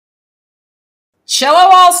Cello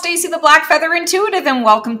all, Stacy the Black Feather Intuitive, and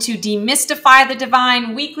welcome to Demystify the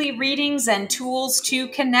Divine, weekly readings and tools to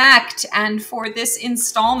connect. And for this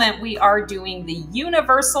installment, we are doing the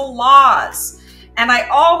universal laws. And I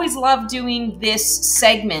always love doing this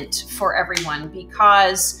segment for everyone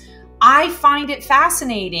because I find it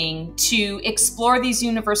fascinating to explore these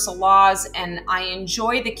universal laws, and I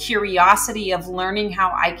enjoy the curiosity of learning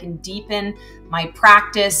how I can deepen my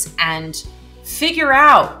practice and figure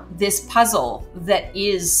out this puzzle that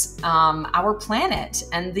is our planet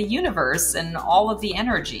and the universe and all of the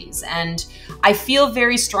energies. And I feel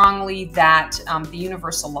very strongly that the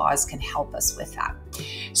universal laws can help us with that.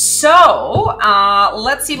 So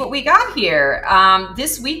let's see what we got here.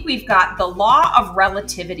 This week we've got the law of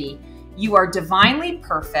relativity. You are divinely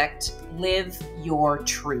perfect. Live your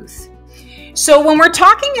truth. So when we're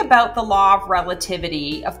talking about the law of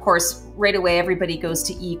relativity, of course, right away, everybody goes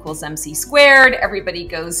to E equals MC squared. Everybody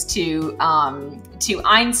goes to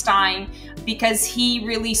Einstein because he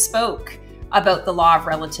really spoke about the law of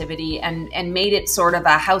relativity and made it sort of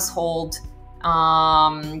a household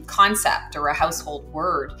concept or a household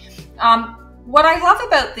word. What I love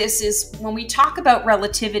about this is when we talk about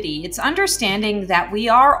relativity, it's understanding that we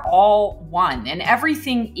are all one and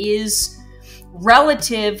everything is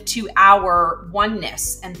relative to our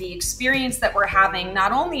oneness and the experience that we're having,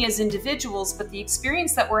 not only as individuals, but the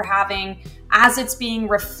experience that we're having as it's being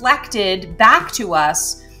reflected back to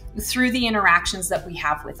us through the interactions that we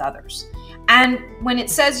have with others. And when it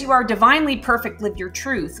says you are divinely perfect, live your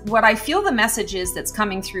truth, what I feel the message is that's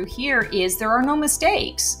coming through here is there are no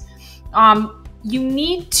mistakes. You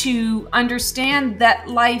need to understand that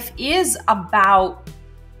life is about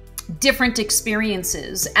different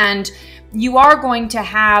experiences, and you are going to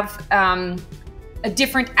have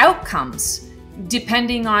different outcomes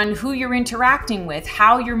depending on who you're interacting with,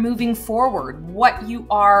 how you're moving forward, what you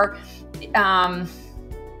are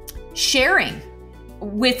sharing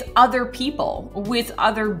with other people, with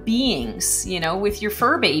other beings, you know, with your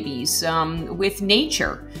fur babies, with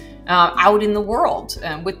nature, out in the world,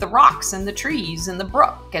 with the rocks and the trees and the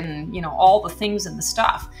brook and, you know, all the things and the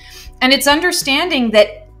stuff. And it's understanding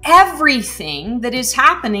that everything that is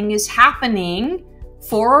happening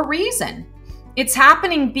for a reason. It's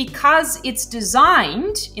happening because it's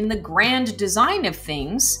designed in the grand design of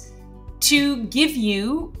things to give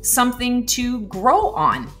you something to grow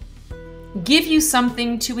on, give you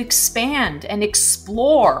something to expand and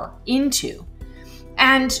explore into.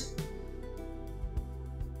 And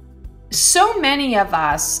so many of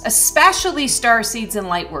us, especially starseeds and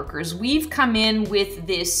lightworkers, we've come in with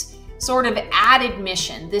this sort of added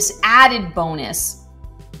mission, this added bonus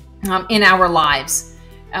in our lives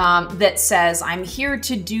that says, I'm here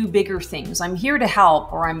to do bigger things. I'm here to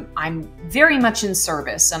help, or I'm very much in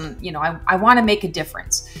service, and you know, I want to make a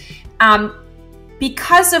difference.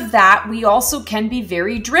 Because of that, we also can be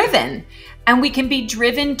very driven, and we can be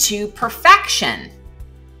driven to perfection,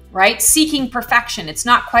 right? Seeking perfection. It's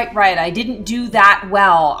not quite right. I didn't do that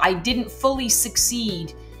well. I didn't fully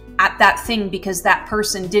succeed at that thing because that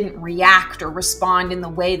person didn't react or respond in the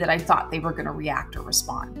way that I thought they were going to react or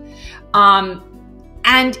respond.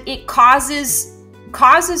 And it causes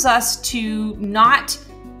us to not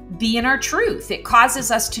be in our truth. It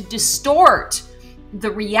causes us to distort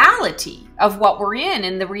the reality of what we're in.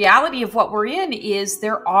 And the reality of what we're in is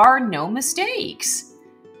there are no mistakes.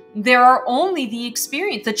 There are only the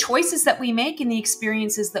experience, the choices that we make and the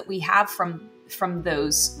experiences that we have from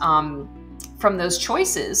those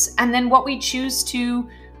choices, and then what we choose to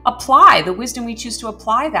apply, the wisdom we choose to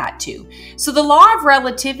apply that to. So the law of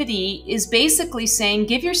relativity is basically saying,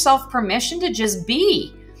 give yourself permission to just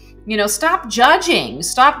be, you know, stop judging,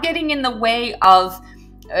 stop getting in the way of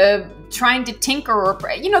trying to tinker,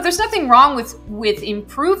 or, you know, there's nothing wrong with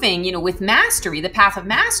improving, you know, with mastery, the path of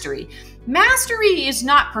mastery. Mastery is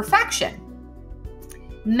not perfection.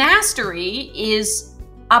 Mastery is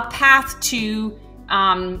a path to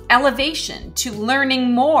elevation, to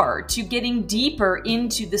learning more, to getting deeper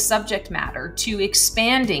into the subject matter, to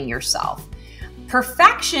expanding yourself.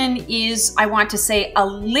 Perfection is, I want to say, a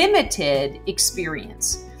limited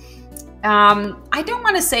experience. I don't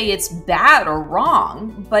want to say it's bad or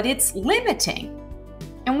wrong, but it's limiting.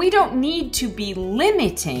 And we don't need to be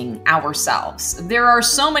limiting ourselves. There are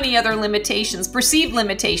so many other limitations, perceived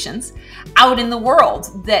limitations out in the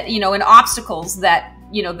world that, you know, and obstacles that,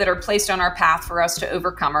 you know, that are placed on our path for us to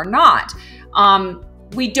overcome or not.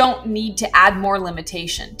 We don't need to add more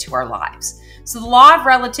limitation to our lives. So the law of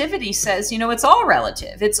relativity says, you know, it's all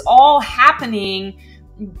relative. It's all happening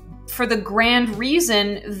for the grand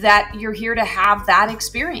reason that you're here to have that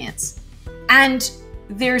experience. And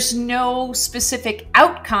there's no specific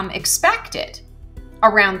outcome expected.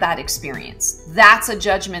 around that experience. That's a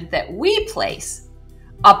judgment that we place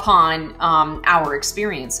upon our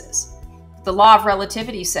experiences. The law of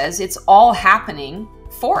relativity says it's all happening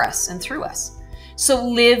for us and through us. So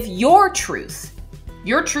live your truth.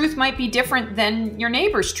 Your truth might be different than your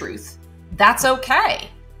neighbor's truth. That's okay.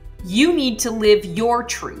 You need to live your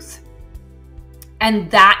truth. And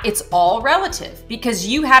that it's all relative, because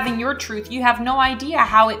you having your truth, you have no idea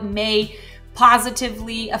how it may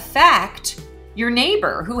positively affect your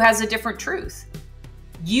neighbor who has a different truth.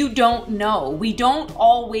 You don't know. We don't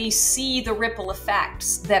always see the ripple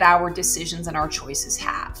effects that our decisions and our choices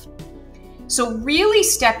have. So really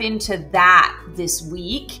step into that this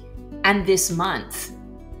week and this month.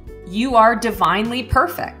 You are divinely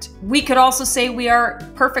perfect. We could also say we are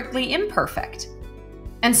perfectly imperfect.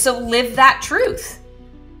 And so live that truth,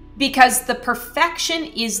 because the perfection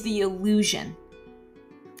is the illusion.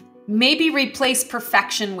 Maybe replace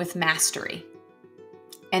perfection with mastery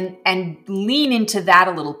and lean into that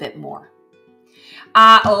a little bit more.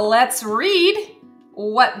 Let's read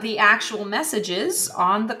what the actual message is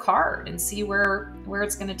on the card and see where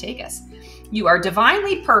it's going to take us. You are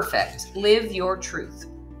divinely perfect. Live your truth.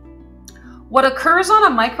 What occurs on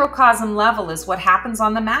a microcosm level is what happens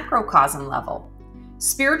on the macrocosm level.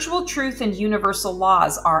 Spiritual truth and universal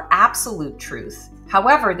laws are absolute truth.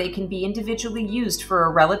 However, they can be individually used for a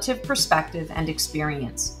relative perspective and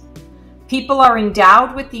experience. People are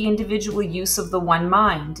endowed with the individual use of the one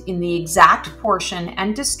mind in the exact portion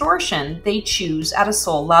and distortion they choose at a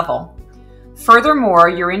soul level. Furthermore,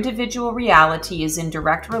 your individual reality is in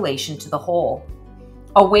direct relation to the whole.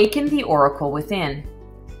 Awaken the oracle within.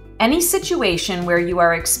 Any situation where you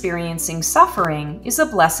are experiencing suffering is a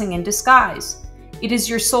blessing in disguise. It is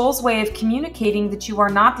your soul's way of communicating that you are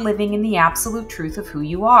not living in the absolute truth of who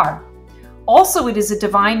you are. Also, it is a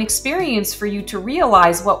divine experience for you to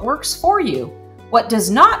realize what works for you, what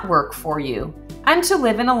does not work for you, and to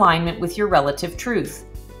live in alignment with your relative truth.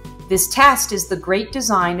 This test is the great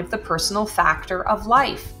design of the personal factor of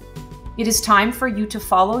life. It is time for you to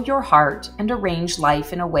follow your heart and arrange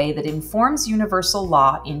life in a way that informs universal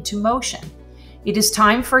law into motion. It is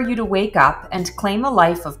time for you to wake up and claim a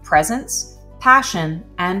life of presence, passion,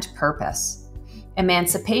 and purpose.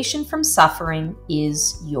 Emancipation from suffering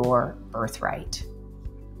is your birthright.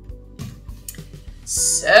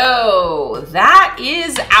 So that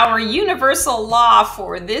is our universal law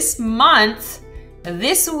for this month,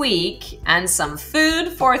 this week, and some food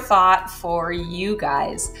for thought for you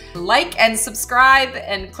guys. Like and subscribe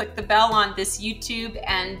and click the bell on this YouTube,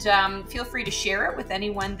 and feel free to share it with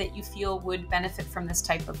anyone that you feel would benefit from this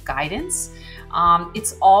type of guidance.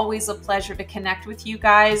 It's always a pleasure to connect with you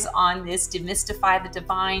guys on this Demystify the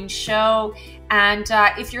Divine show. And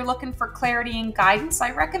if you're looking for clarity and guidance,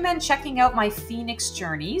 I recommend checking out my Phoenix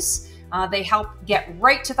Journeys. They help get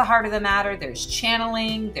right to the heart of the matter. There's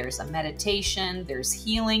channeling, there's a meditation, there's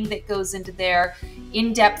healing that goes into there,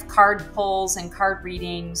 in-depth card pulls and card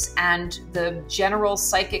readings, and the general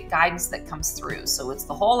psychic guidance that comes through. So it's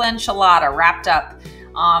the whole enchilada wrapped up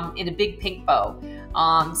in a big pink bow.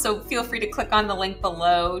 So feel free to click on the link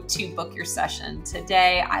below to book your session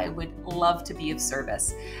today. I would love to be of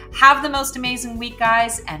service. Have the most amazing week,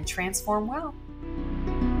 guys, and transform well.